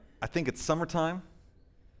I think it's summertime.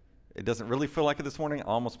 It doesn't really feel like it this morning. I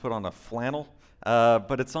almost put on a flannel,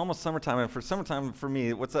 but it's almost summertime. And for summertime, for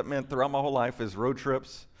me, what's that meant throughout my whole life is road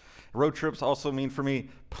trips. Road trips also mean for me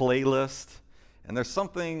playlist. And there's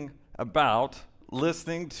something about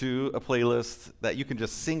listening to a playlist that you can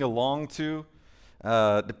just sing along to,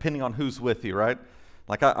 depending on who's with you, right?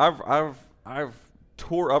 Like I've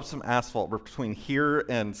tore up some asphalt between here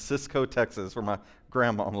and Cisco, Texas, where my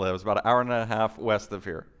grandmom lives, about an hour and a half west of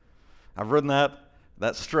here. I've ridden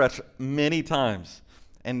that stretch many times,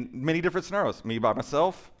 and many different scenarios. Me by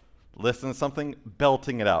myself, listening to something,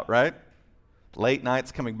 belting it out, right? Late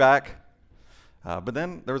nights coming back. But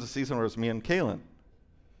then there was a season where it was me and Kaylin.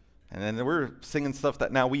 And then we're singing stuff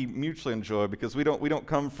that now we mutually enjoy because we don't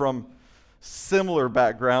come from similar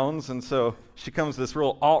backgrounds, and so she comes this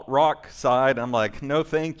real alt-rock side. I'm like, no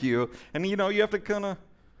thank you. And you have to kind of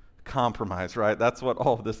compromise, right? That's what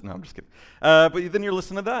all of this, no, I'm just kidding. But then you're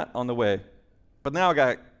listening to that on the way. But now I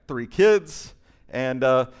got 3 kids, and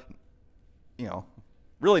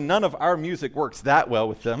really none of our music works that well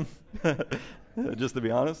with them, just to be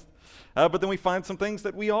honest. But then we find some things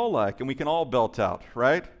that we all like, and we can all belt out,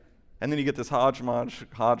 right? And then you get this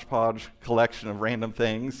hodgepodge collection of random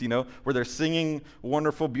things, where they're singing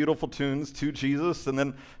wonderful, beautiful tunes to Jesus, and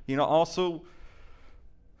then, also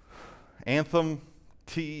anthem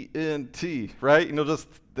TNT, right? Just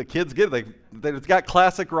the kids get it. They've got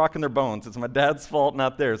classic rock in their bones. It's my dad's fault,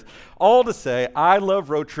 not theirs. All to say, I love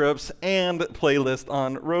road trips and playlist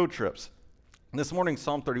on road trips. This morning,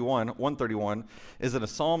 Psalm 131, is a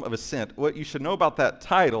psalm of ascent. What you should know about that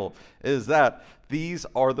title is that these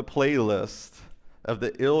are the playlists of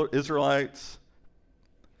the Israelites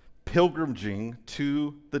pilgrimaging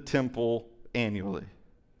to the temple annually.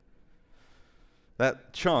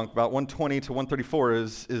 That chunk, about 120 to 134,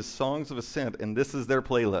 is songs of ascent, and this is their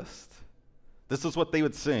playlist. This is what they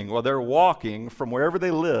would sing while they're walking from wherever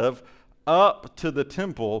they live up to the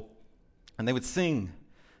temple, and they would sing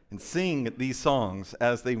these songs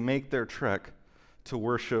as they make their trek to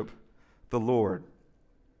worship the Lord.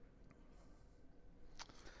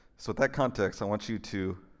 So with that context, I want you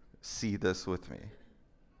to see this with me.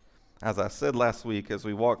 As I said last week, as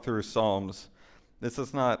we walk through Psalms, this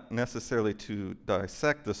is not necessarily to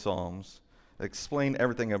dissect the Psalms, explain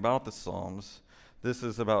everything about the Psalms. This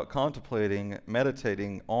is about contemplating,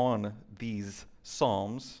 meditating on these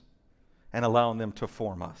Psalms, and allowing them to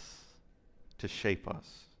form us, to shape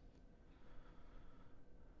us.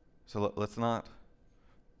 So let's not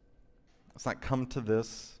come to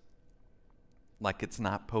this like it's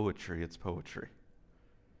not poetry, it's poetry.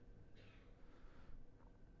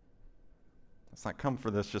 Let's not come for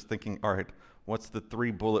this just thinking, all right, what's the 3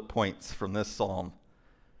 bullet points from this psalm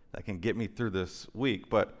that can get me through this week?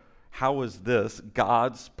 But how is this,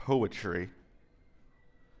 God's poetry,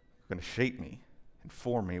 going to shape me and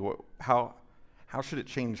form me? How should it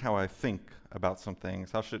change how I think about some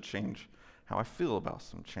things? How should it change how I feel about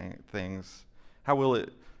some things? How will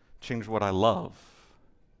it change what I love?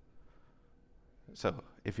 So,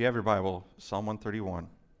 if you have your Bible, Psalm 131.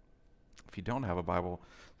 If you don't have a Bible,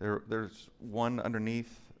 there's one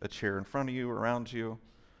underneath a chair in front of you, around you.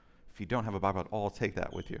 If you don't have a Bible at all, take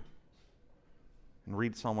that with you. And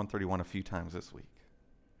read Psalm 131 a few times this week.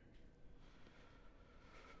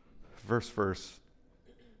 Verse.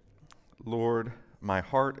 Lord, my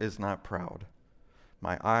heart is not proud.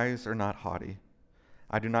 My eyes are not haughty.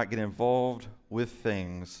 I do not get involved with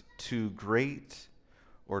things too great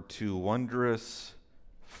or too wondrous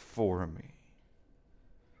for me.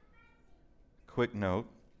 Quick note,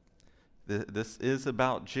 this is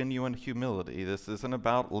about genuine humility. This isn't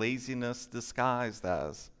about laziness disguised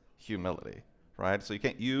as humility, right? So you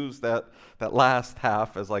can't use that last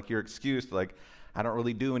half as like your excuse, like, I don't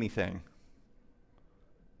really do anything.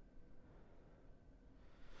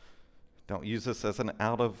 Don't use this as an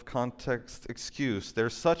out-of-context excuse.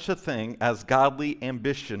 There's such a thing as godly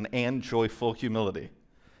ambition and joyful humility.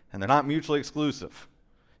 And they're not mutually exclusive.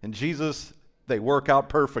 In Jesus, they work out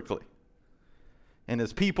perfectly. And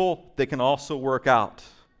as people, they can also work out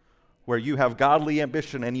where you have godly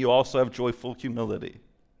ambition and you also have joyful humility.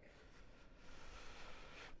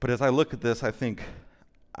 But as I look at this, I think,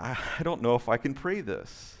 I don't know if I can pray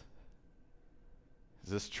this.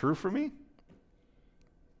 Is this true for me?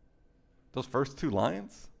 Those first 2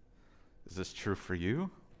 lines? Is this true for you?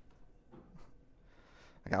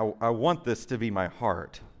 I want this to be my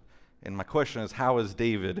heart. And my question is, how is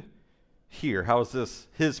David here? How is this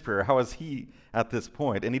his prayer? How is he at this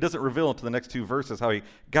point? And he doesn't reveal into the next 2 verses how he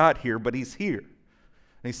got here, but he's here. And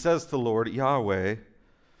he says to the Lord, Yahweh,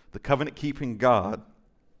 the covenant-keeping God,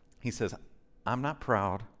 he says, I'm not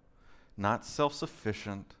proud, not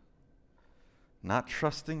self-sufficient, not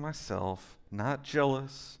trusting myself, not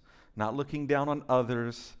jealous, not looking down on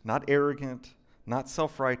others, not arrogant, not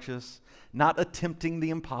self-righteous, not attempting the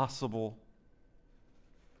impossible.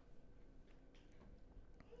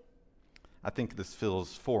 I think this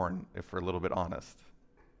feels foreign if we're a little bit honest.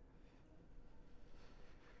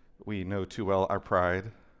 We know too well our pride,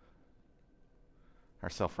 our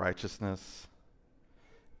self-righteousness,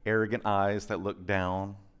 arrogant eyes that look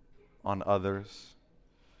down on others.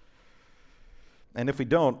 And if we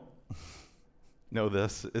don't know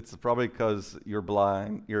this, it's probably because you're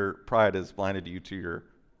blind. Your pride has blinded you to your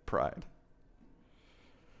pride.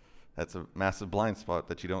 That's a massive blind spot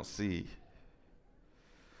that you don't see.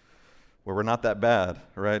 Where we're not that bad,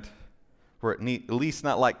 right? We're at least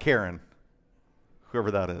not like Karen,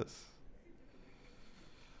 whoever that is.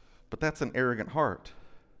 But that's an arrogant heart.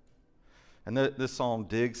 And this psalm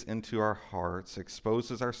digs into our hearts,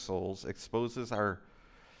 exposes our souls, exposes our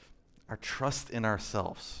trust in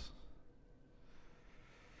ourselves,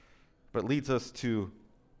 but leads us to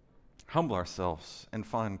humble ourselves and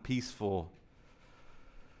find peaceful,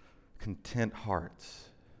 content hearts.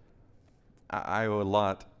 I owe a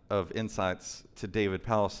lot of insights to David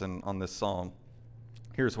Powlison on this psalm.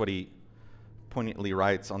 Here's what he poignantly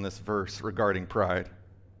writes on this verse regarding pride.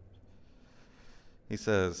 He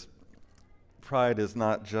says, "Pride is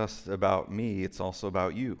not just about me, it's also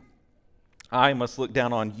about you. I must look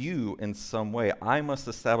down on you in some way. I must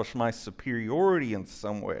establish my superiority in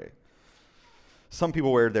some way. Some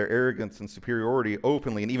people wear their arrogance and superiority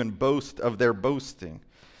openly and even boast of their boasting.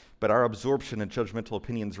 But our absorption in judgmental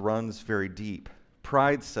opinions runs very deep.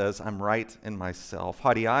 Pride says, I'm right in myself.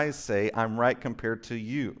 Haughty eyes say, I'm right compared to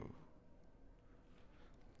you."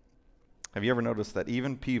 Have you ever noticed that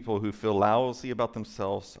even people who feel lousy about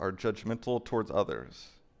themselves are judgmental towards others?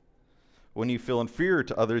 When you feel inferior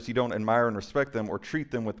to others, you don't admire and respect them or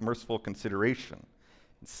treat them with merciful consideration.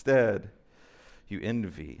 Instead, you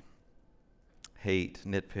envy, hate,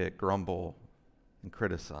 nitpick, grumble, and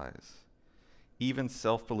criticize. Even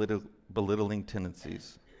self-belittling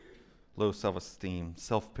tendencies, low self-esteem,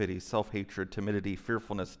 self-pity, self-hatred, timidity,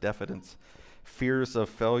 fearfulness, diffidence, fears of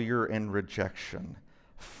failure and rejection.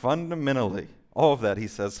 Fundamentally, all of that, he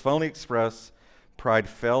says, finally express pride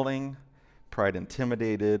failing, pride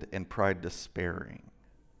intimidated, and pride despairing.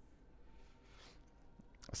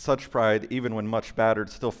 Such pride, even when much battered,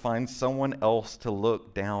 still finds someone else to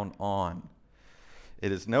look down on.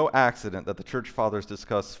 It is no accident that the church fathers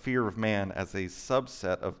discuss fear of man as a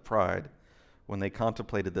subset of pride when they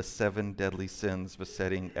contemplated the 7 deadly sins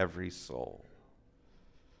besetting every soul.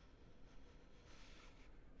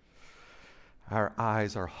 Our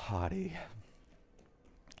eyes are haughty,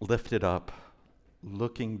 lifted up,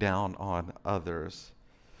 looking down on others.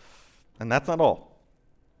 And that's not all.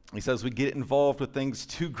 He says we get involved with things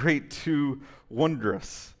too great, too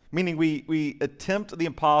wondrous, meaning we attempt the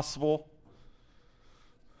impossible.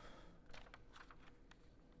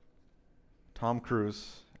 Tom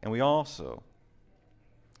Cruise, and we also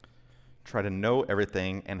try to know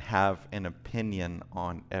everything and have an opinion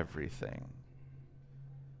on everything.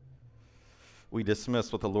 We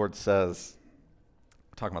dismiss what the Lord says.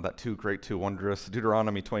 Talking about that too great, too wondrous.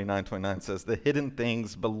 Deuteronomy 29:29 says, "The hidden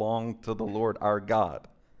things belong to the Lord our God,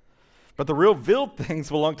 but the revealed things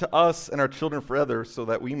belong to us and our children forever, so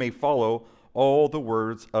that we may follow all the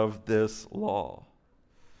words of this law."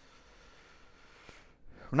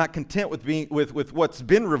 We're not content with being with what's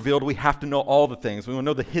been revealed. We have to know all the things. We want to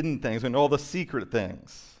know the hidden things. We know all the secret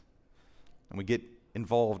things. And we get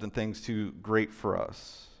involved in things too great for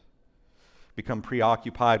us. Become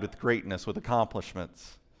preoccupied with greatness, with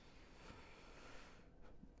accomplishments.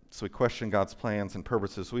 So we question God's plans and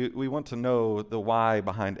purposes. We want to know the why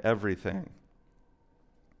behind everything.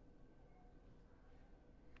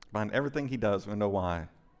 Behind everything he does, we know why.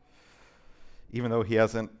 Even though he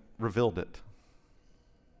hasn't revealed it.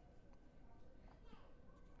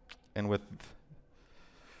 And with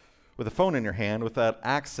a phone in your hand, with that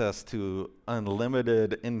access to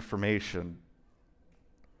unlimited information,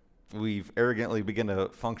 we've arrogantly begun to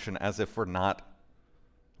function as if we're not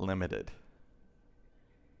limited.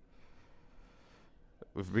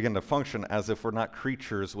 We've begun to function as if we're not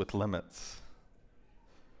creatures with limits.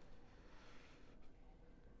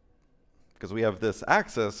 Because we have this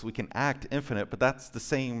access, we can act infinite, but that's the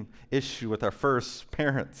same issue with our first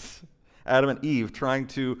parents, Adam and Eve, trying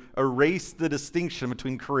to erase the distinction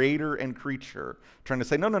between creator and creature, trying to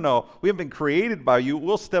say, no, we haven't been created by you.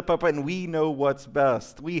 We'll step up and we know what's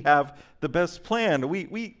best. We have the best plan.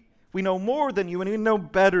 We know more than you and we know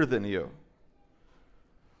better than you.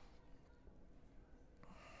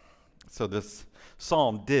 So this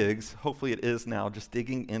psalm digs, hopefully it is now, just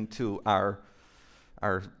digging into our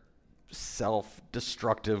our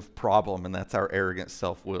self-destructive problem, and that's our arrogant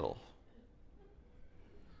self-will.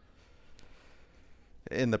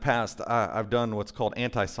 In the past, I've done what's called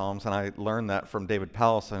anti-psalms, and I learned that from David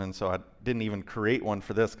Powlison, and so I didn't even create one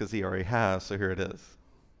for this because he already has, so here it is.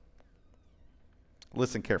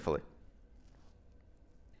 Listen carefully.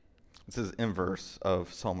 This is inverse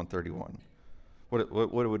of Psalm 131. What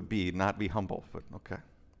it would be, not be humble, but okay.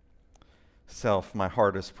 Self, my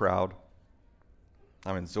heart is proud.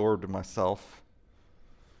 I'm absorbed in myself.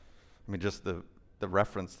 I mean, just the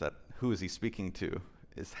reference that who is he speaking to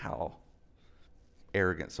is how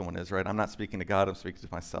arrogant someone is, right? I'm not speaking to God, I'm speaking to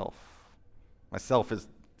myself. Myself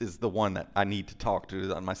is the one that I need to talk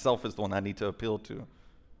to. Myself is the one I need to appeal to.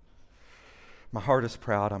 My heart is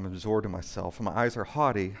proud, I'm absorbed in myself. And my eyes are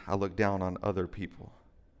haughty, I look down on other people.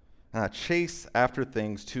 And I chase after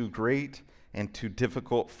things too great and too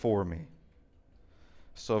difficult for me.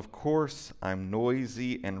 So of course, I'm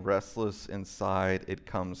noisy and restless inside. It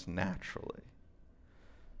comes naturally.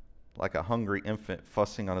 Like a hungry infant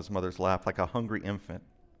fussing on his mother's lap, like a hungry infant.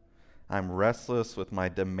 I'm restless with my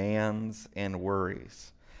demands and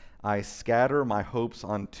worries. I scatter my hopes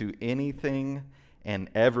onto anything and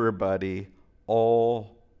everybody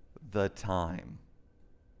all the time.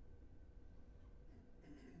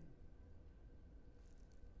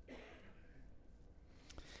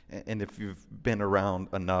 And if you've been around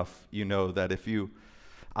enough, you know that if you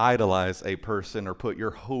idolize a person or put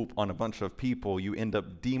your hope on a bunch of people, you end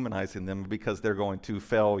up demonizing them because they're going to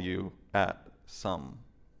fail you at some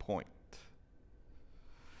point.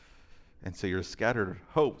 And so your scattered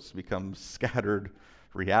hopes become scattered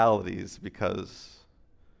realities because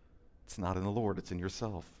it's not in the Lord, it's in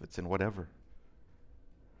yourself, it's in whatever.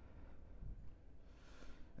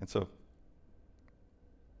 And so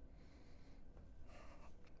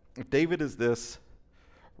if David is this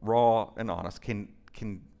raw and honest, can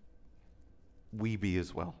we be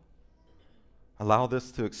as well? Allow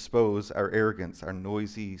this to expose our arrogance, our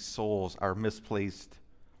noisy souls, our misplaced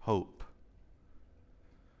hope.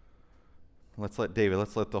 Let's let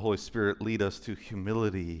the Holy Spirit lead us to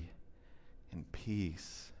humility and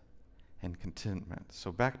peace and contentment.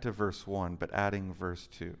 So back to verse 1, but adding verse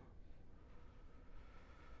 2.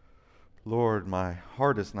 Lord, my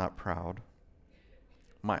heart is not proud.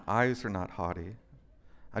 My eyes are not haughty.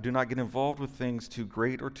 I do not get involved with things too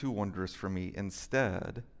great or too wondrous for me.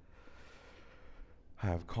 Instead, I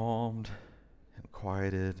have calmed and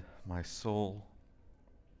quieted my soul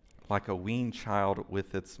like a weaned child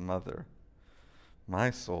with its mother.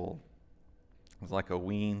 My soul is like a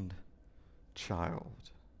weaned child.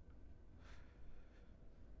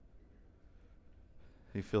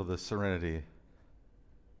 You feel the serenity,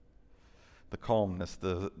 the calmness,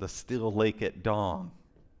 the still lake at dawn.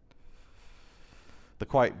 The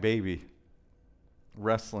quiet baby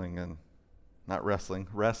resting, and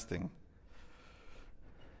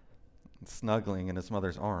snuggling in his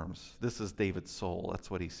mother's arms. This is David's soul. That's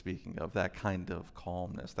what he's speaking of, that kind of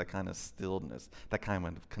calmness, that kind of stillness, that kind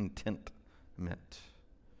of contentment.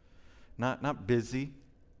 Not busy,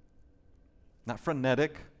 not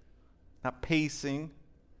frenetic, not pacing,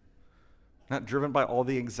 not driven by all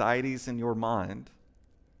the anxieties in your mind.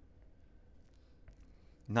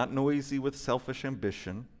 Not noisy with selfish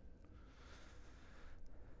ambition,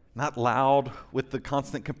 not loud with the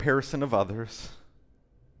constant comparison of others,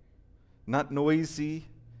 not noisy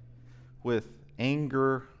with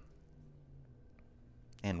anger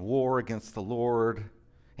and war against the Lord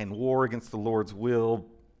and war against the Lord's will,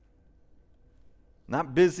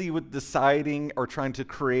 not busy with deciding or trying to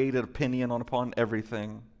create an opinion upon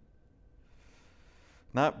everything,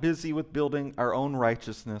 not busy with building our own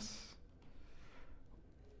righteousness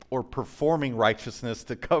or performing righteousness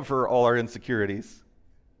to cover all our insecurities.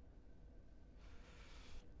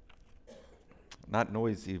 Not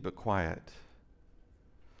noisy, but quiet.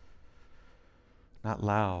 Not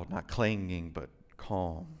loud, not clanging, but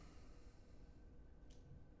calm.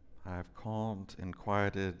 I have calmed and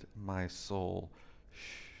quieted my soul.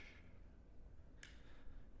 Shh.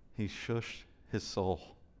 He shushed his soul.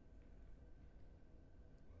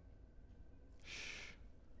 Shh.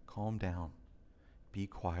 Calm down. Be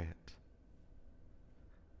quiet.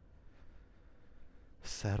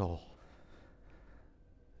 Settle.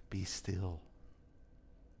 Be still.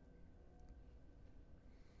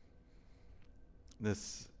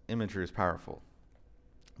 This imagery is powerful.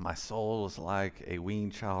 My soul is like a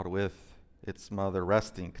weaned child with its mother,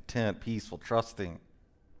 resting, content, peaceful, trusting.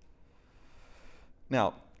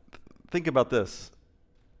 Now, think about this.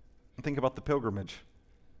 Think about the pilgrimage.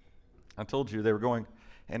 I told you they were going,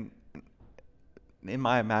 and in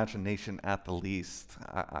my imagination, at the least,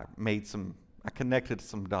 I made some I connected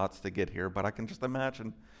some dots to get here, but I can just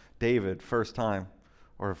imagine David, first time,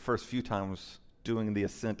 or first few times, doing the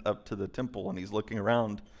ascent up to the temple, and he's looking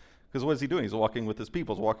around. Because what is he doing? He's walking with his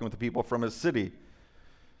people. He's walking with the people from his city.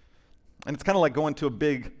 And it's kind of like going to a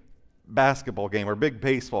big basketball game or a big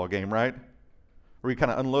baseball game, right? Where you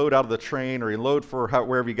kind of unload out of the train, or you load for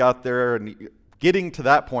wherever you got there, and getting to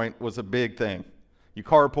that point was a big thing. You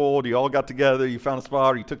carpooled, you all got together, you found a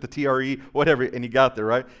spot, or you took the TRE, whatever, and you got there,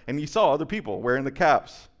 right? And you saw other people wearing the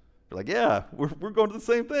caps. You're like, yeah, we're going to the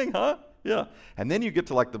same thing, huh? Yeah. And then you get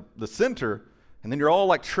to like the center, and then you're all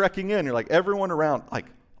like trekking in. You're like, everyone around, like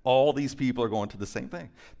all these people are going to the same thing.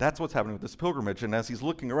 That's what's happening with this pilgrimage. And as he's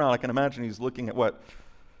looking around, I can imagine he's looking at what?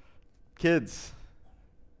 Kids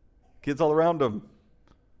all around him.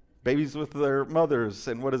 Babies with their mothers.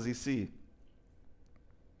 And what does he see?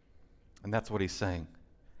 And that's what he's saying.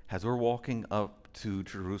 As we're walking up to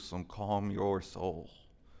Jerusalem, calm your soul.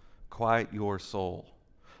 Quiet your soul.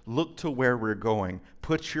 Look to where we're going.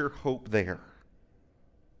 Put your hope there.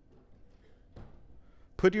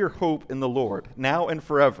 Put your hope in the Lord, now and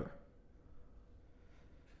forever.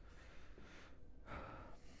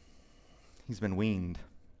 He's been weaned.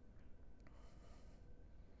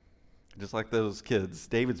 Just like those kids,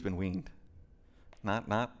 David's been weaned.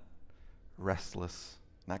 Not restless.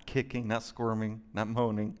 Not kicking, not squirming, not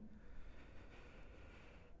moaning.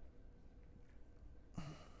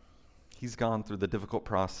 He's gone through the difficult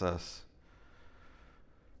process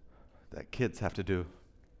that kids have to do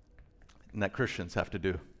and that Christians have to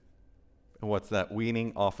do. And what's that?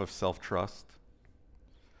 Weaning off of self-trust.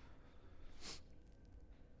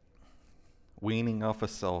 Weaning off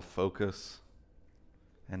of self-focus.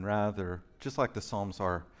 And rather, just like the Psalms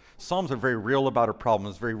are very real about our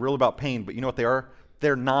problems, very real about pain, but you know what they are?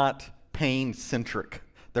 They're not pain-centric.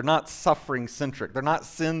 They're not suffering-centric. They're not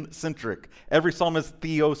sin-centric. Every psalm is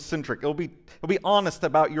theocentric. It'll be honest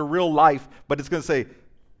about your real life, but it's going to say,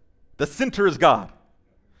 the center is God.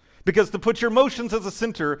 Because to put your emotions as a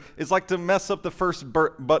center is like to mess up the first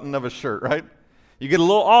button of a shirt, right? You get a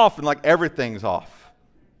little off and like everything's off.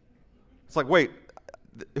 It's like, wait,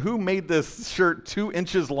 who made this shirt 2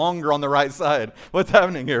 inches longer on the right side? What's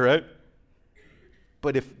happening here, right?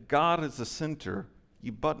 But if God is the center,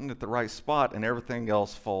 you button at the right spot and everything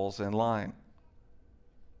else falls in line.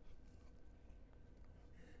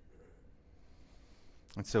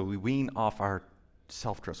 And so we wean off our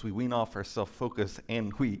self-trust, we wean off our self-focus,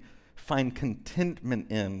 and we find contentment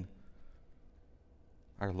in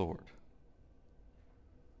our Lord.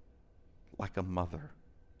 Like a mother.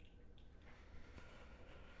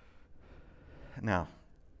 Now,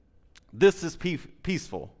 this is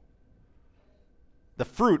peaceful. The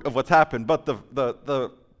fruit of what's happened, but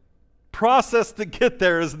the process to get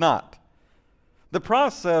there is not. The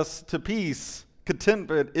process to peace,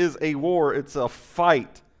 contentment, is a war. It's a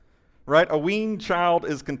fight, right? A weaned child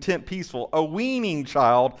is content, peaceful. A weaning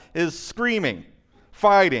child is screaming,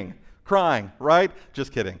 fighting, crying, right?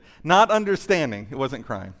 Just kidding. Not understanding. It wasn't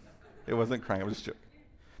crying. It wasn't crying. It was just joking.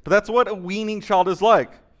 But that's what a weaning child is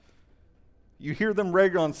like. You hear them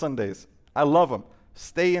regularly on Sundays. I love them.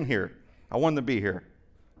 Stay in here. I want them to be here,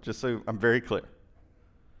 just so I'm very clear.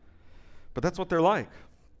 But that's what they're like.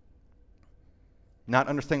 Not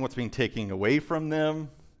understanding what's being taken away from them,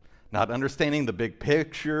 not understanding the big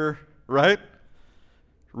picture, right?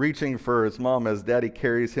 Reaching for his mom as daddy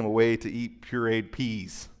carries him away to eat pureed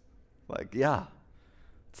peas. Like, yeah,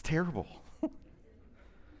 it's terrible.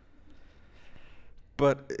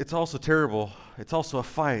 But it's also terrible. It's also a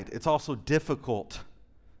fight. It's also difficult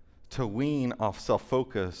to wean off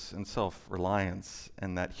self-focus and self-reliance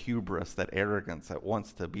and that hubris, that arrogance that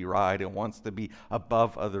wants to be right and wants to be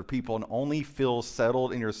above other people, and only feels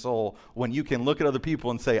settled in your soul when you can look at other people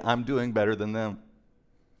and say, I'm doing better than them.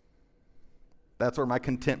 That's where my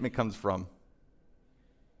contentment comes from.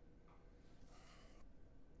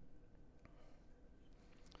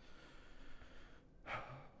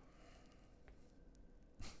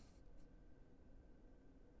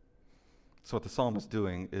 So what the psalm is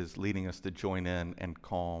doing is leading us to join in and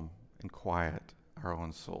calm and quiet our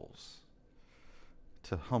own souls,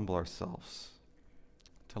 to humble ourselves,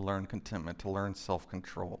 to learn contentment, to learn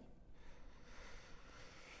self-control.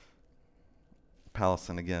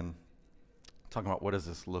 Pallison again, talking about what does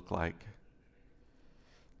this look like.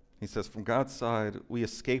 He says, from God's side, we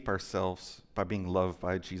escape ourselves by being loved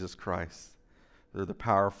by Jesus Christ through the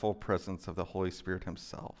powerful presence of the Holy Spirit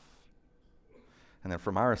himself. And then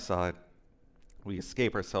from our side, we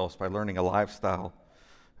escape ourselves by learning a lifestyle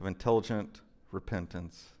of intelligent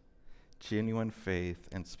repentance, genuine faith,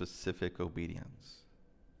 and specific obedience.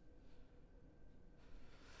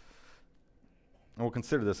 we'll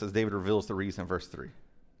consider this as David reveals the reason in verse 3.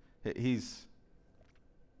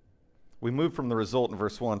 We move from the result in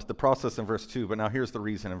verse 1 to the process in verse 2, but now here's the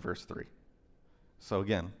reason in verse 3. So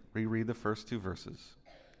again, reread the first 2 verses,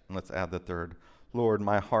 and let's add the third. Lord,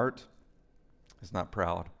 my heart is not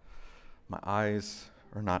proud. My eyes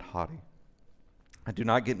are not haughty. I do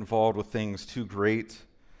not get involved with things too great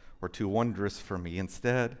or too wondrous for me.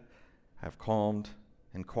 Instead, I have calmed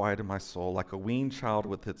and quieted my soul like a weaned child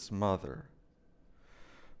with its mother.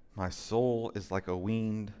 My soul is like a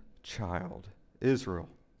weaned child. Israel,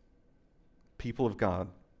 people of God,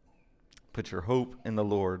 put your hope in the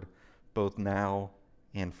Lord both now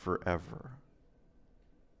and forever.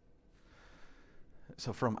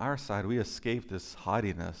 So from our side, we escape this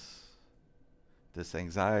haughtiness, this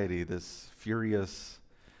anxiety, this furious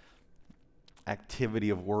activity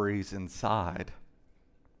of worries inside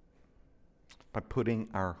by putting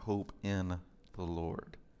our hope in the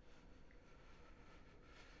Lord.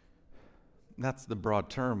 That's the broad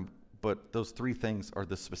term, but those 3 things are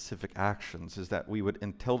the specific actions, is that we would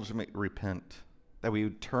intelligently repent, that we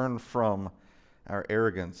would turn from our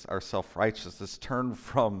arrogance, our self-righteousness, turn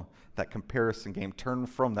from that comparison game, turn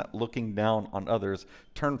from that looking down on others,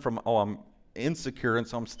 turn from, I'm insecure, and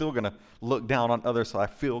so I'm still going to look down on others so I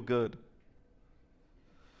feel good.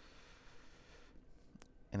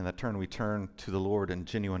 And in that turn, we turn to the Lord in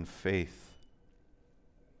genuine faith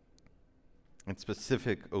and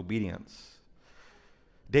specific obedience.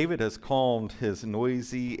 David has calmed his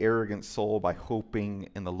noisy, arrogant soul by hoping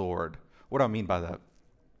in the Lord. What do I mean by that?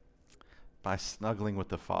 By snuggling with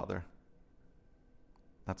the Father.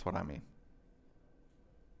 That's what I mean.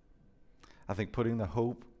 I think putting the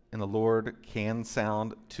hope in the Lord can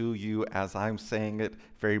sound to you, as I'm saying it,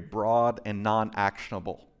 very broad and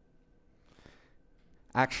non-actionable.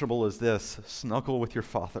 Actionable is this: snuggle with your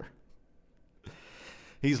Father.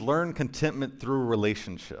 He's learned contentment through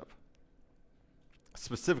relationship,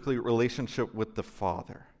 specifically relationship with the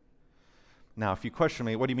Father. Now, if you question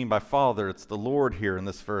me, what do you mean by Father? It's the Lord here in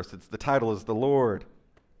this verse. The title is the Lord.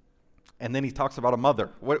 And then he talks about a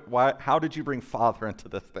mother. How did you bring Father into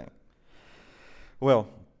this thing? Well,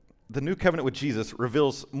 the new covenant with Jesus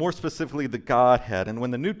reveals more specifically the Godhead. And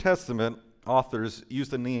when the New Testament authors use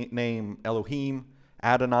the name Elohim,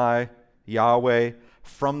 Adonai, Yahweh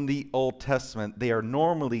from the Old Testament, they are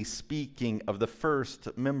normally speaking of the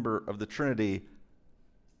first member of the Trinity,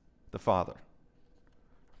 the Father.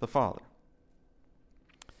 The Father.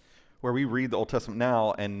 Where we read the Old Testament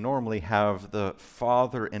now and normally have the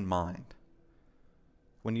Father in mind.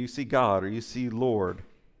 When you see God or you see Lord,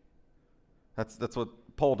 that's what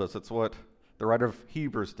Paul does. That's what the writer of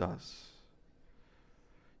Hebrews does.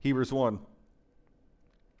 Hebrews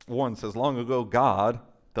 1:1 says, long ago God,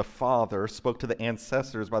 the Father, spoke to the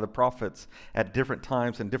ancestors by the prophets at different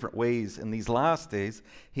times and different ways. In these last days,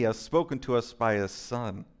 he has spoken to us by his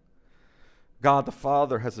Son. God the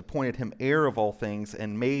Father has appointed him heir of all things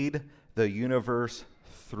and made the universe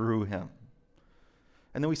through him.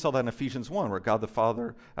 And then we saw that in Ephesians 1, where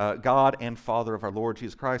God and Father of our Lord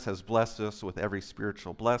Jesus Christ has blessed us with every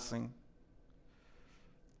spiritual blessing.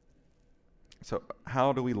 So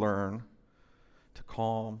how do we learn to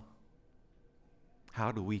calm?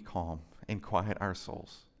 How do we calm and quiet our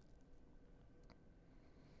souls?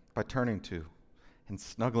 By turning to and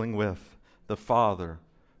snuggling with the Father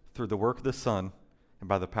through the work of the Son and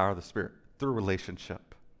by the power of the Spirit, through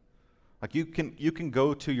relationship. Like you can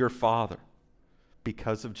go to your Father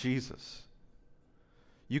because of Jesus.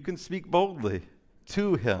 You can speak boldly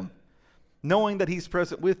to him, knowing that he's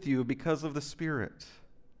present with you because of the Spirit.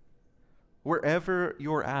 Wherever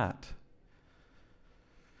you're at.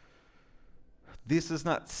 This is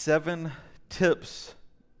not 7 tips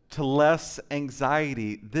to less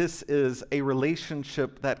anxiety. This is a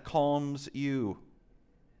relationship that calms you.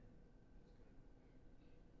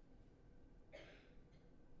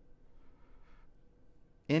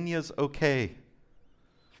 Enya's okay.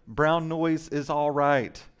 Brown noise is all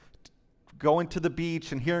right. Going to the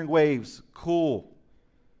beach and hearing waves, cool.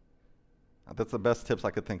 That's the best tips I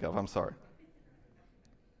could think of. I'm sorry.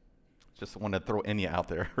 Just wanted to throw Enya out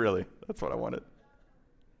there, really. That's what I wanted.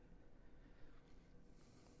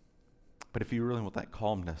 But if you really want that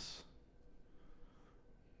calmness,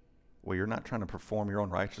 where you're not trying to perform your own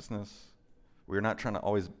righteousness, where you're not trying to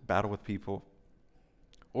always battle with people,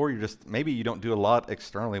 or you're just, maybe you don't do a lot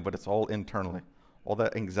externally, but it's all internally. All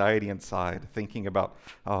that anxiety inside, thinking about,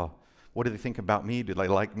 what do they think about me? Do they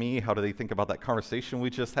like me? How do they think about that conversation we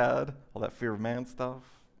just had? All that fear of man stuff.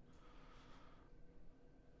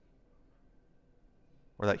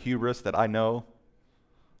 Or that hubris that I know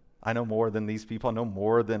more than these people. I know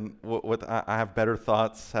more than what I have better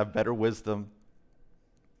thoughts, have better wisdom.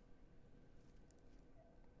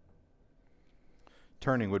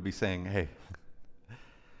 turning would be saying, hey,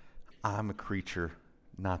 I'm a creature,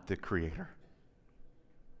 not the creator.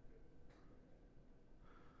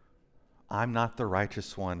 I'm not the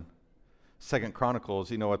righteous one. 2 Chronicles,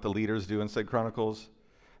 you know what the leaders do in 2 Chronicles?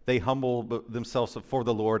 They humble themselves before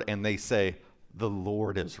the Lord and they say, the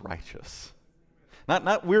Lord is righteous.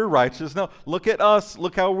 Not we're righteous. No, look at us.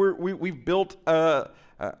 Look how we've built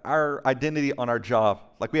our identity on our job.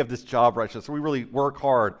 Like we have this job righteousness. We really work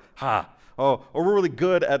hard. Or we're really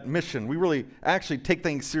good at mission. We really actually take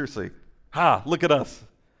things seriously. Look at us.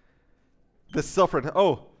 This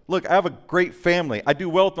look, I have a great family. I do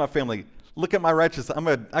well with my family. Look at my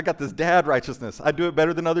righteousness. I got this dad righteousness. I do it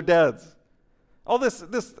better than other dads. All this,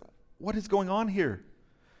 what is going on here?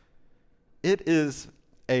 It is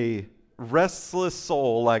a restless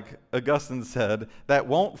soul, like Augustine said, that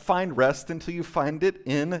won't find rest until you find it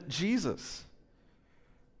in Jesus.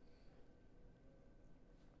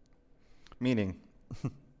 Meaning,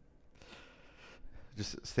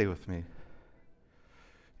 just stay with me.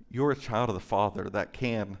 You're a child of the Father that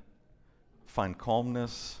can find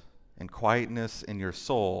calmness and quietness in your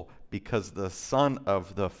soul because the Son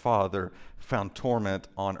of the Father found torment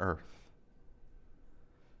on earth.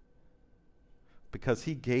 Because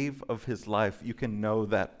he gave of his life, you can know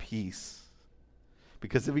that peace.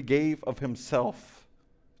 Because if he gave of himself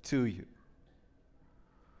to you.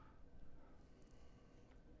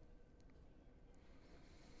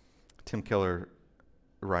 Tim Keller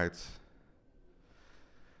writes,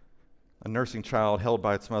 a nursing child held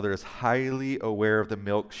by its mother is highly aware of the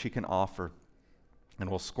milk she can offer and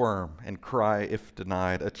will squirm and cry if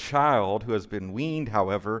denied. A child who has been weaned,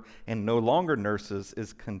 however, and no longer nurses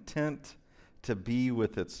is content to be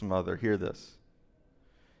with its mother. Hear this.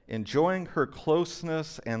 Enjoying her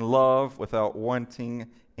closeness and love without wanting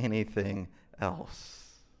anything else.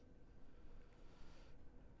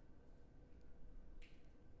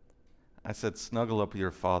 I said, snuggle up with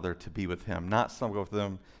your father to be with him, not snuggle with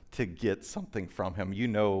him to get something from him. You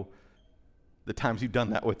know the times you've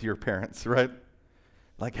done that with your parents, right?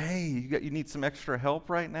 Like, hey, you need some extra help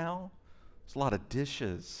right now? There's a lot of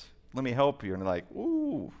dishes. Let me help you. And they're like,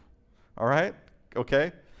 ooh, all right,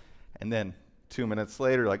 okay. And then 2 minutes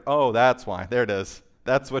later, like, oh, that's why. There it is.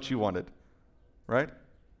 That's what you wanted, right?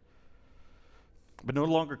 But no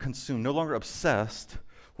longer consumed, no longer obsessed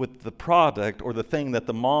with the product or the thing that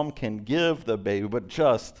the mom can give the baby, but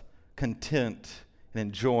just content and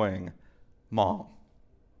enjoying mom.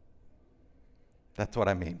 That's what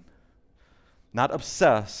I mean. Not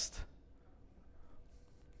obsessed,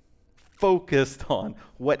 focused on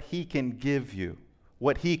what he can give you,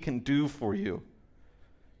 what he can do for you,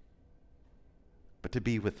 but to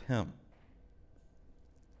be with him.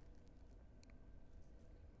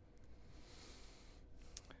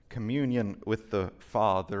 Communion with the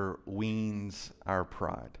Father weans our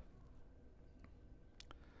pride.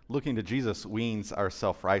 Looking to Jesus weans our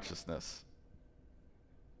self-righteousness.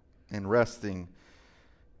 And resting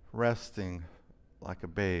like a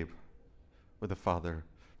babe with the Father,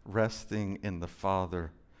 resting in the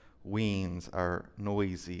Father weans our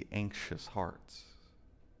noisy, anxious hearts.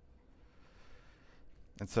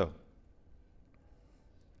 And so,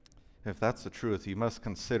 if that's the truth, you must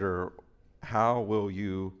consider, how will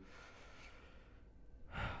you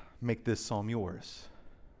make this psalm yours?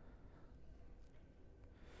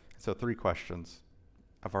 So 3 questions.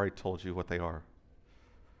 I've already told you what they are,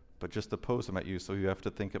 but just to pose them at you so you have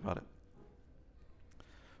to think about it.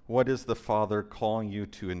 What is the Father calling you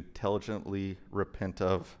to intelligently repent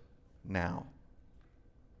of now?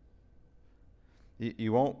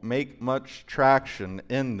 You won't make much traction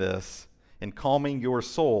in this, in calming your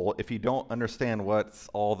soul, if you don't understand what's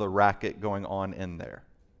all the racket going on in there.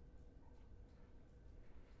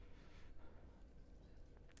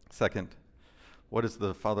 Second, what is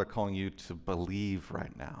the Father calling you to believe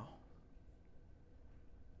right now?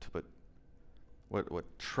 To put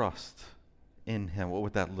what trust in him, what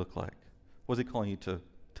would that look like? What is he calling you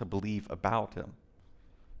to believe about him?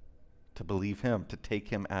 To believe him, to take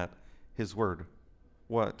him at his word.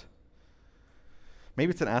 What?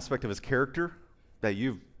 Maybe it's an aspect of his character that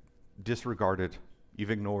you've disregarded,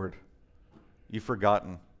 you've ignored, you've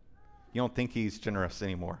forgotten. You don't think he's generous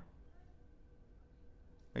anymore.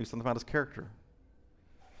 Maybe something about his character.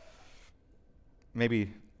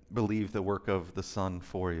 Maybe believe the work of the Son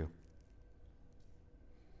for you.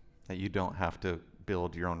 That you don't have to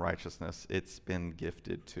build your own righteousness. It's been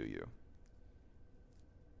gifted to you.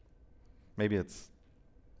 Maybe it's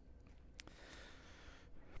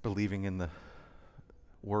believing in the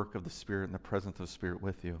work of the Spirit and the presence of the Spirit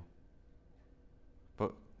with you.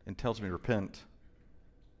 But it tells me to repent.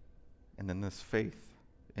 And then this faith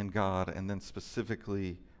in God and then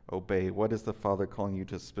specifically obey. What is the Father calling you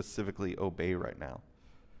to specifically obey right now?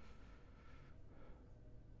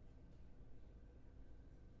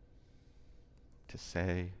 To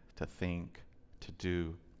say, to think, to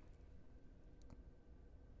do.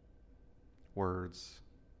 Words,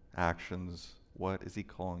 actions, what is he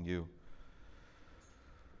calling you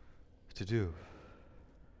to do?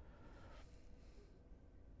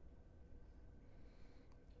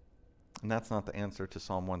 And that's not the answer to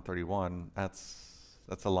Psalm 131.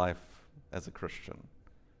 That's a life as a Christian.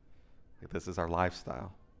 This is our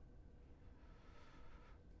lifestyle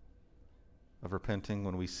of repenting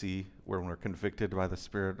when we see, when we're convicted by the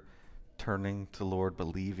Spirit, turning to Lord,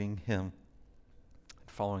 believing Him,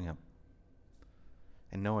 and following Him.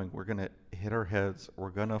 And knowing we're going to hit our heads,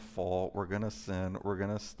 we're going to fall, we're going to sin, we're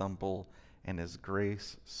going to stumble, and His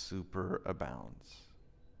grace superabounds.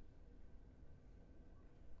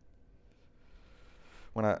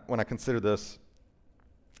 When I consider this,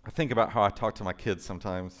 I think about how I talk to my kids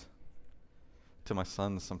sometimes, to my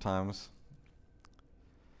sons sometimes.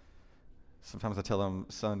 Sometimes I tell them,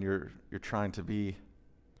 son, you're trying to be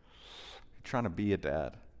a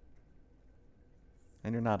dad.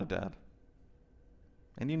 And you're not a dad.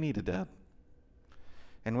 And you need a dad.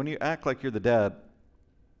 And when you act like you're the dad,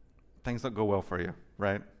 things don't go well for you,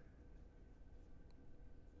 right?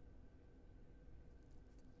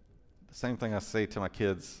 The same thing I say to my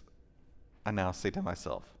kids, I now say to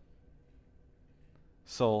myself.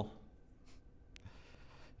 Soul,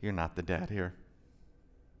 you're not the dad here.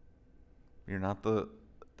 You're not the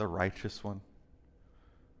righteous one.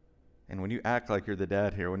 And when you act like you're the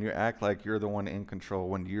dad here, when you act like you're the one in control,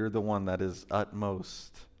 when you're the one that is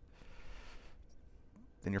utmost,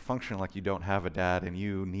 then you're functioning like you don't have a dad, and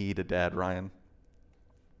you need a dad, Ryan.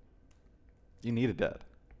 You need a dad.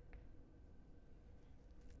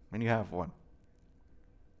 And you have one.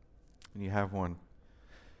 And you have one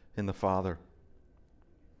in the Father.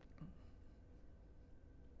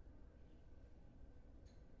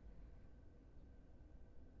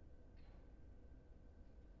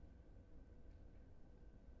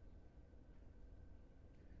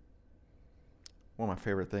 One of my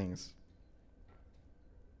favorite things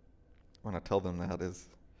when I tell them that is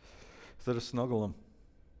to just snuggle them.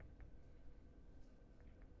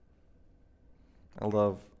 I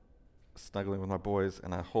love snuggling with my boys,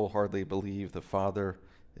 and I wholeheartedly believe the Father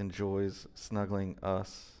enjoys snuggling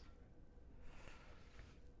us.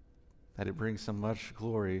 That it brings so much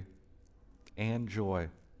glory and joy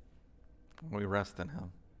when we rest in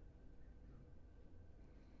Him,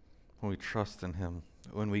 when we trust in Him,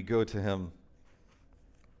 when we go to Him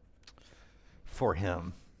for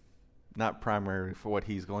Him, not primarily for what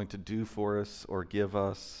He's going to do for us or give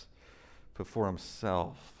us, but for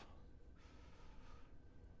Himself.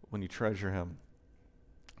 When you treasure Him,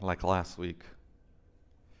 like last week,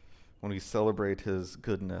 when we celebrate His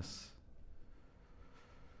goodness,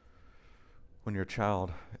 when you're a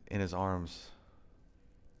child in His arms,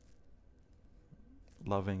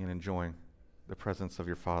 loving and enjoying the presence of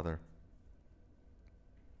your Father.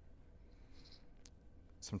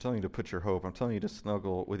 So I'm telling you to put your hope. I'm telling you to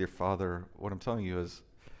snuggle with your Father. What I'm telling you is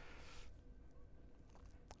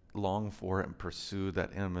long for and pursue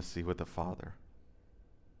that intimacy with the Father.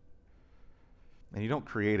 And you don't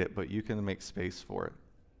create it, but you can make space for it.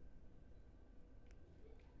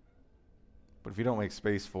 But if you don't make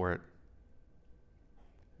space for it,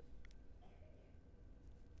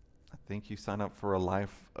 I think you sign up for a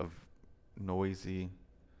life of noisy,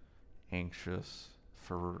 anxious,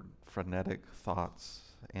 frenetic thoughts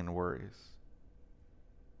and worries.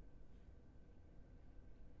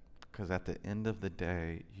 Because at the end of the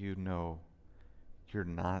day, you know you're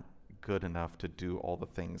not good enough to do all the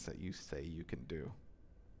things that you say you can do,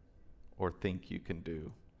 or think you can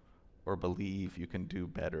do, or believe you can do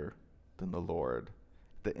better than the Lord.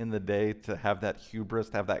 At the end of the day, to have that hubris,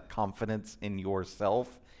 to have that confidence in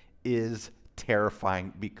yourself is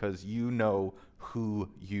terrifying, because you know who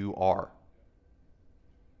you are.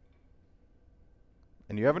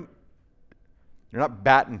 And you're not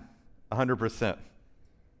batting 100%.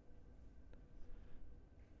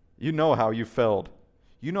 You know how you failed.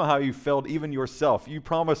 You know how you failed even yourself. You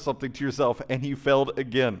promised something to yourself and you failed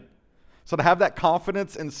again. So to have that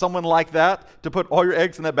confidence in someone like that, to put all your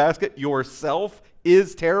eggs in that basket yourself,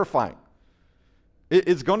 is terrifying.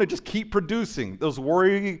 It's going to just keep producing those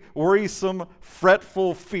worrisome,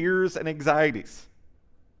 fretful fears and anxieties.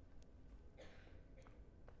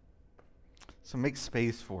 So make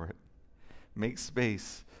space for it. Make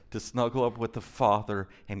space to snuggle up with the Father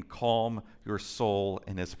and calm your soul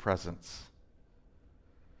in His presence.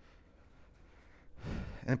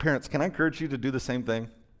 And parents, can I encourage you to do the same thing?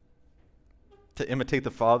 to imitate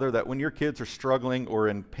the Father, that when your kids are struggling or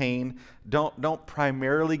in pain, don't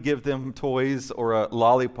primarily give them toys or a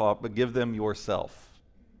lollipop, but give them yourself.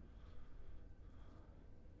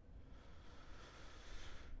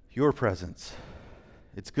 Your presence.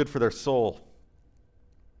 It's good for their soul.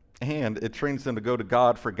 And it trains them to go to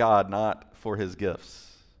God for God, not for his gifts.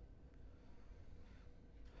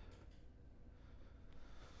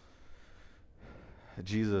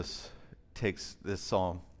 Jesus takes this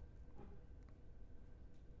psalm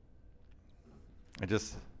and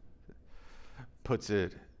just puts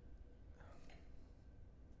it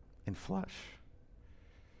in flesh.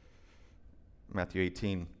 Matthew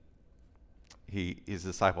 18, his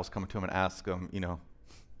disciples come to him and ask him,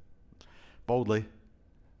 boldly,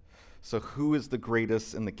 so who is the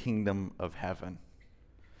greatest in the kingdom of heaven?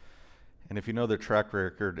 And if you know their track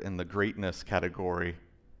record in the greatness category,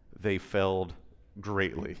 they failed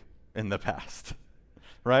greatly in the past,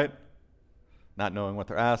 right? Not knowing what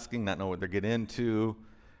they're asking, not knowing what they're getting into,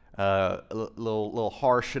 a little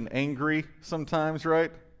harsh and angry sometimes,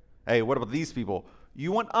 right? Hey, what about these people?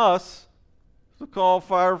 You want us to call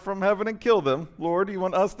fire from heaven and kill them, Lord? You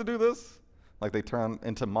want us to do this? Like they turn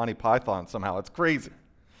into Monty Python somehow. It's crazy.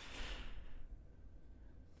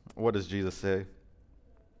 What does Jesus say?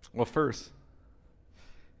 Well, first,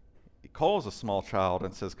 he calls a small child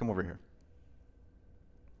and says, come over here.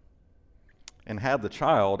 And had the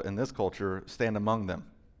child in this culture stand among them,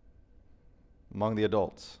 among the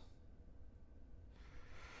adults.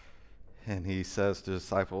 And he says to his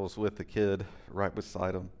disciples with the kid right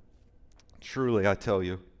beside him, truly I tell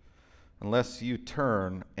you, unless you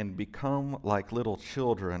turn and become like little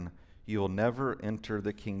children, you will never enter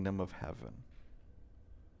the kingdom of heaven.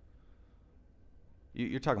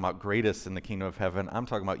 You're talking about greatest in the kingdom of heaven. I'm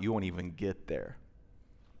talking about you won't even get there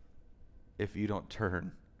if you don't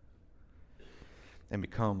turn and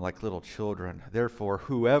become like little children. Therefore,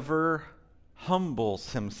 whoever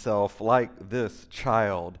humbles himself like this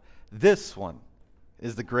child, this one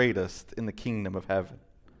is the greatest in the kingdom of heaven.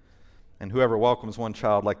 And whoever welcomes one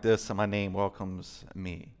child like this in my name welcomes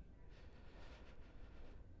me.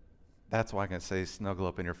 That's why I can say snuggle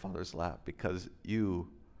up in your Father's lap, because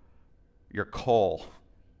your call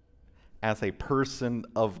as a person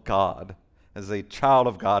of God, as a child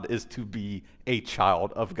of God, is to be a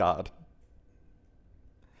child of God.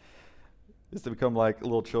 Is to become like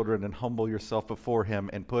little children and humble yourself before him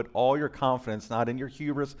and put all your confidence not in your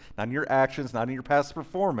hubris, not in your actions, not in your past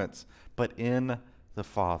performance, but in the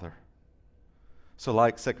Father. So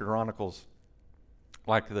like 2 Chronicles,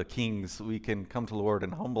 like the kings, we can come to the Lord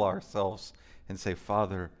and humble ourselves and say,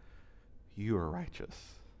 Father, you are righteous.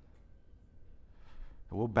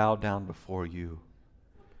 And we'll bow down before you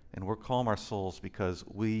and we'll calm our souls because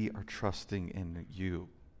we are trusting in you.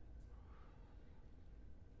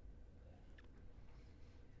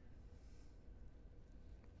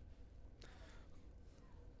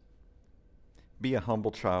 Be a humble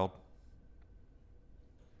child,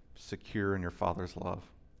 secure in your Father's love.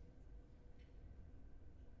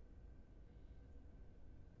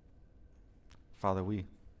 Father, we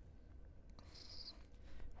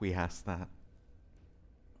ask that.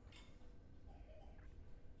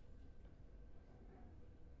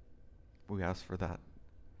 We ask for that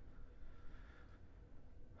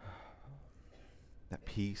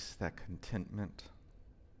peace, that contentment.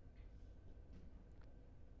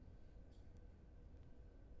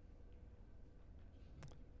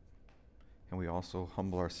 And we also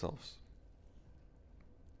humble ourselves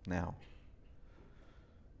now.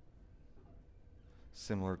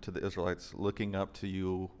 Similar to the Israelites, looking up to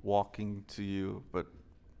you, walking to you, but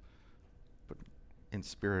in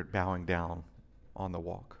spirit bowing down on the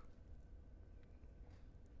walk.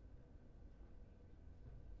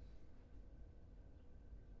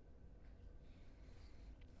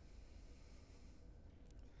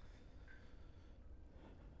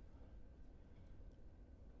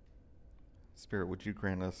 Spirit, would you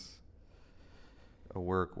grant us a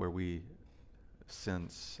work where we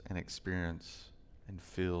sense and experience and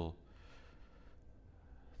feel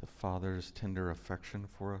the Father's tender affection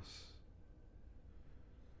for us?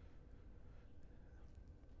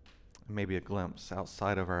 Maybe a glimpse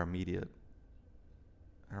outside of our immediate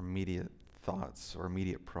thoughts or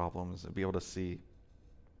immediate problems, and be able to see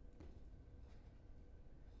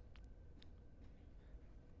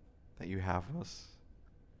that you have us,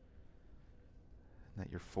 that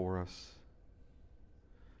you're for us,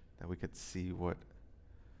 that we could see what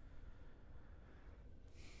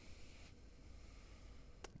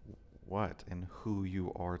and who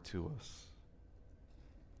you are to us.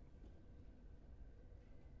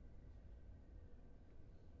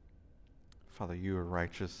 Father, you are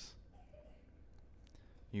righteous.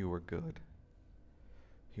 You are good.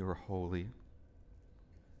 You are holy.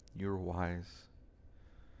 You are wise.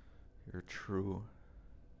 You're true.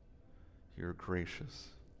 You're gracious.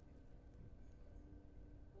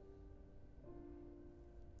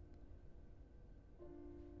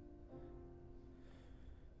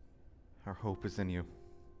 Our hope is in you.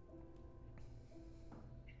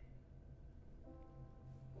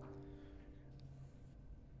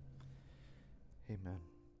 Amen.